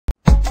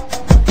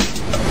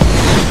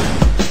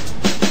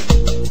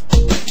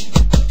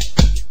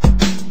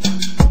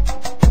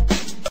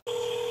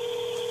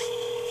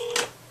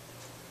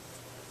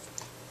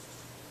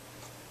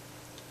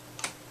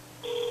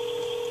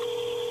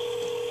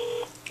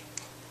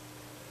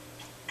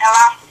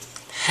Hello?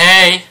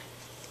 Hey.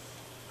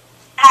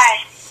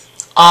 Hi.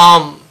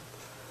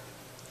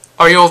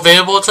 Are you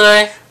available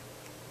today?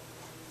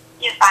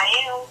 Yes, I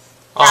am.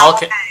 Oh,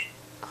 okay.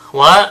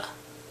 What?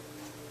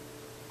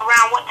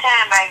 Around what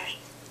time, baby?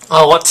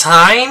 Oh, what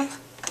time?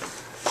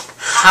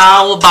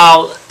 How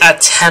about at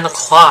 10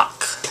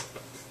 o'clock?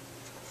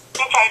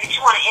 Okay, did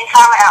you want an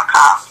in-call or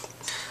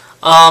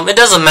out-call? It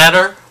doesn't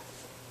matter.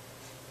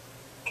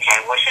 Okay,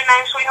 what's your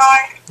name,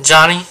 sweetheart?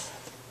 Johnny?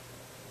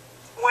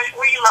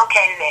 Where you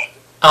located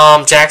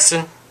at?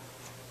 Jackson?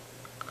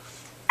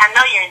 I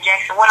know you're in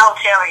Jackson. What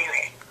hotel are you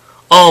at?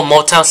 Oh,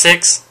 Motel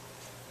 6?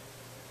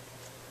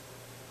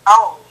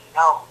 Oh,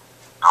 no.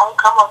 I don't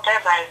come up there,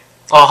 baby.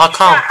 Oh, how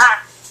come?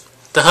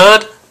 The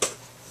hood?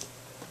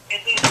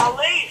 It's these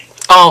police.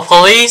 Oh,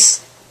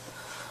 police?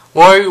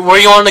 Where you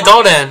want to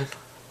go then?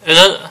 Is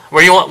it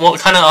where you want? What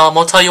kind of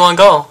motel you want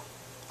to go?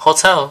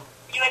 Hotel.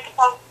 You at the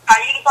Are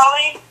you the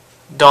police?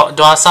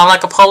 Do I sound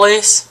like a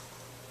police?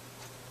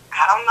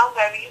 I don't know,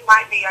 baby. You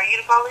might be. Are you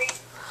the police?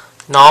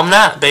 No, I'm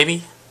not,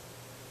 baby.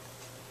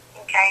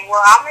 Okay,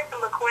 well, I'm at the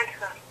La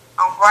Quinta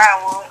on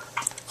Briarwood.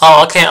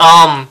 Oh, okay.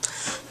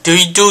 Do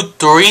you do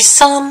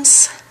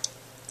threesomes?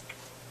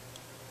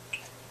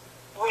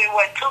 With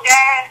what, 2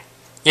 guys?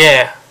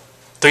 Yeah,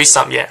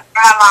 threesome. Yeah.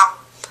 For how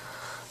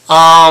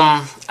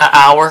long? An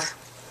hour.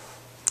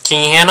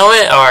 Can you handle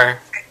it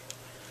or?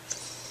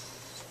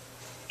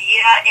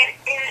 Yeah, it'd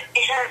be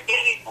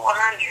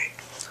 400.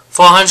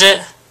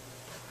 400.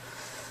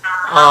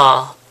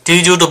 Do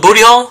you do the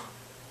booty hole?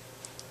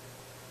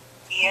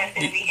 Yes,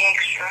 it'd be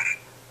extra.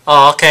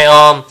 Oh, okay.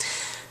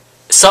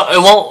 So it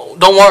won't.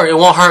 Don't worry, it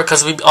won't hurt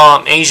because we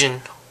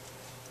Asian.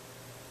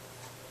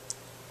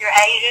 You're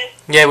Asian?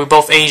 Yeah, we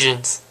both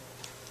Asians.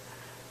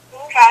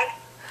 Okay.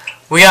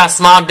 We got a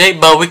small dick,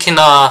 but we can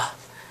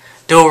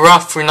do it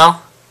rough, you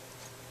know.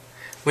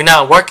 We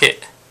not work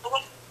it.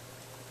 What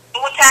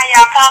time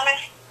y'all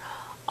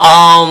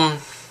coming?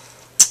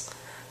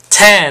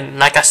 10,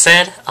 like I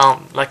said,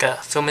 like a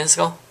few minutes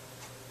ago.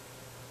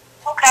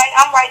 Okay,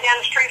 I'm right down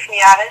the street from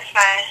y'all. That's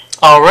fine.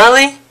 Oh,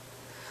 really?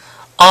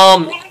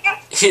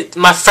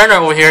 My friend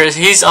over here,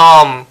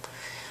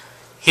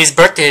 his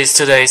birthday is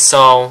today,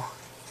 so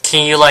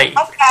can you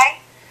Okay.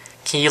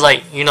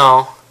 you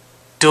know,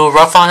 do it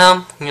rough on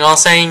him? You know what I'm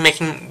saying?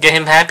 Get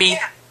him happy?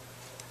 Yeah.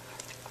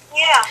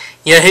 Yeah.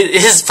 Yeah,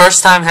 his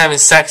first time having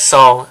sex,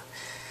 so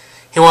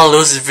he want to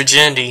lose his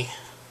virginity.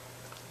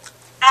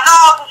 Now,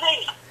 how old is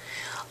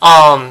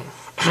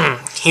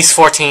he? He's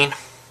 14.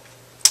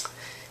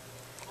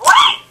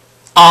 What?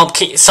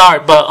 Sorry,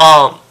 but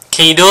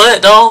can you do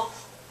it though?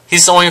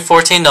 He's only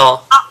 14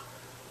 though. I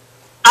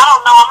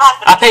don't know. I'm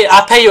not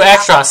I pay you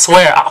extra. I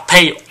swear, I'll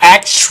pay you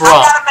extra. I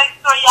gotta make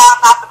sure y'all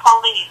not the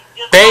police.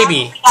 Just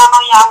Baby. Y'all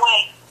on y'all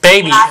way.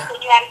 Baby. And I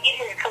said you had to get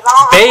here because I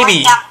don't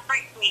Baby. know what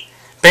freak me.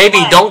 Baby,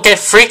 What? don't get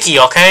freaky,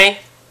 okay?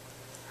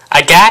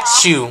 I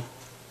got you.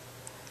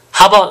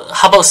 How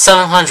about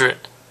 700?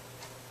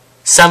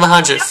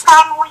 700. Just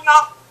call me when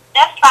you're.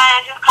 That's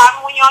fine. Just call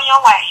me when you're on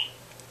your way.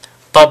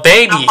 But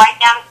baby, I'm right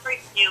down the street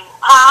from you,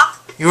 huh?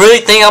 you really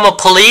think I'm a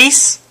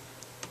police?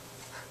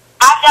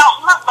 I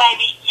don't look,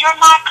 baby. You're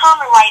not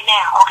coming right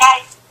now,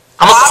 okay?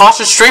 I'm across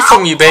the street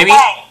from you, baby.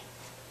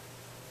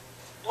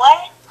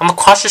 What? I'm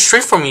across the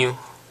street from you.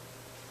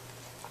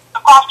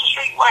 Across the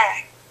street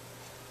where?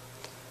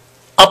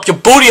 Up your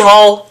booty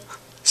hole,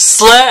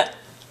 slut.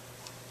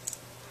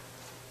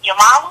 Your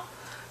mama?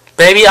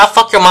 Baby, I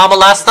fucked your mama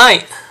last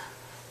night.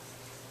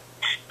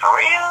 For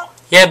real?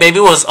 Yeah, baby,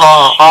 it was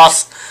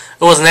awesome.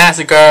 It was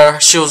nasty, girl.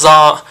 She was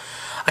I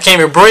can't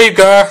even breathe,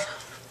 girl.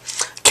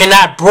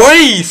 Cannot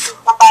breathe.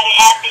 Somebody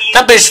after you.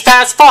 That bitch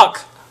fat as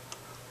fuck.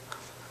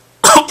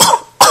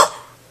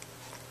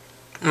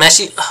 Man,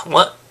 she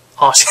what?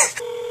 Oh shit.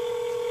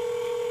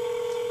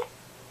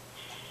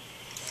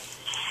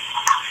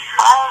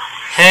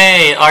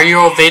 Hey, are you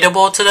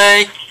available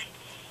today? Yes,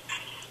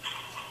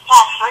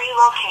 where are you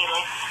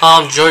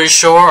located? Jersey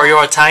Shore. Are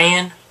you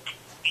Italian?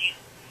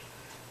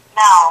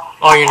 No.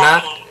 Oh, you're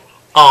not?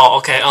 Oh,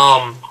 okay.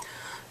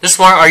 Just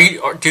wonder,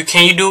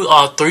 can you do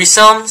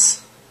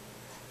threesomes?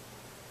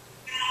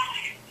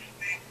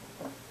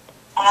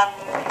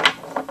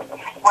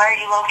 Where are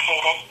you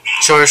located?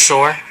 Jersey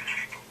Shore.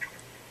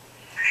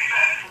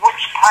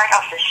 Which part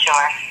of the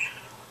shore?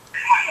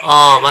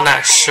 I'm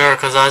not sure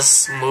because I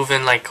was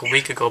moving like a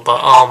week ago,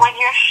 but when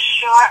you're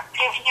sure,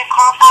 give me a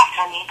call back,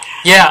 honey.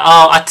 yeah,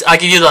 I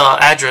give you the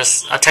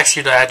address. I text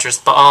you the address,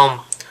 but Okay.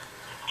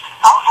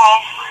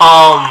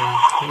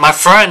 my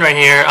friend right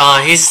here,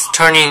 he's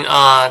turning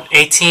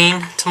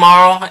 18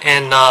 tomorrow,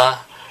 and I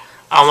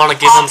want to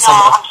give him some.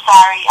 I'm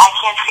sorry, I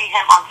can't see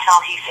him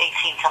until he's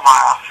 18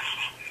 tomorrow.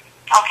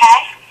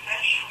 Okay?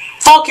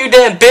 Fuck you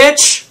then,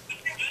 bitch!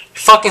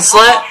 Fucking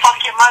slut. Well,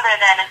 fuck your mother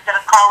then instead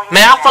of calling me.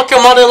 Man, I fucked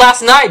your mother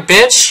last night,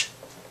 bitch.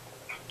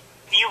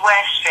 You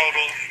wish,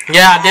 baby.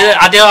 Yeah, I did it.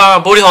 I did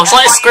booty hole. She's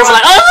like screaming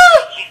like, ah!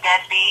 You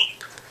deadbeat.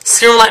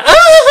 Screaming like,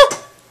 ah!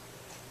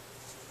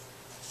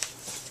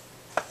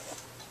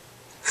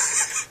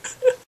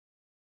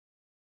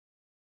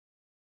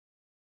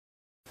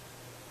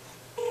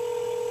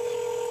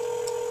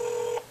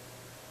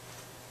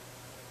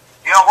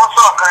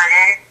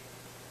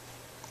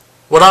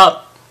 What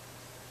up?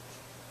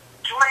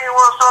 What you mean,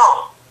 what's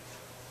up?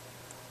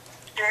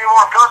 You ain't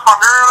want to cuss my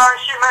girl out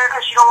and shit, man,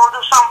 because she don't want to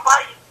do something for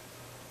you.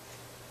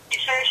 She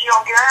said she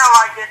don't get out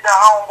like that,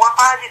 dog. What,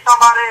 find you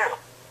somebody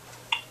else?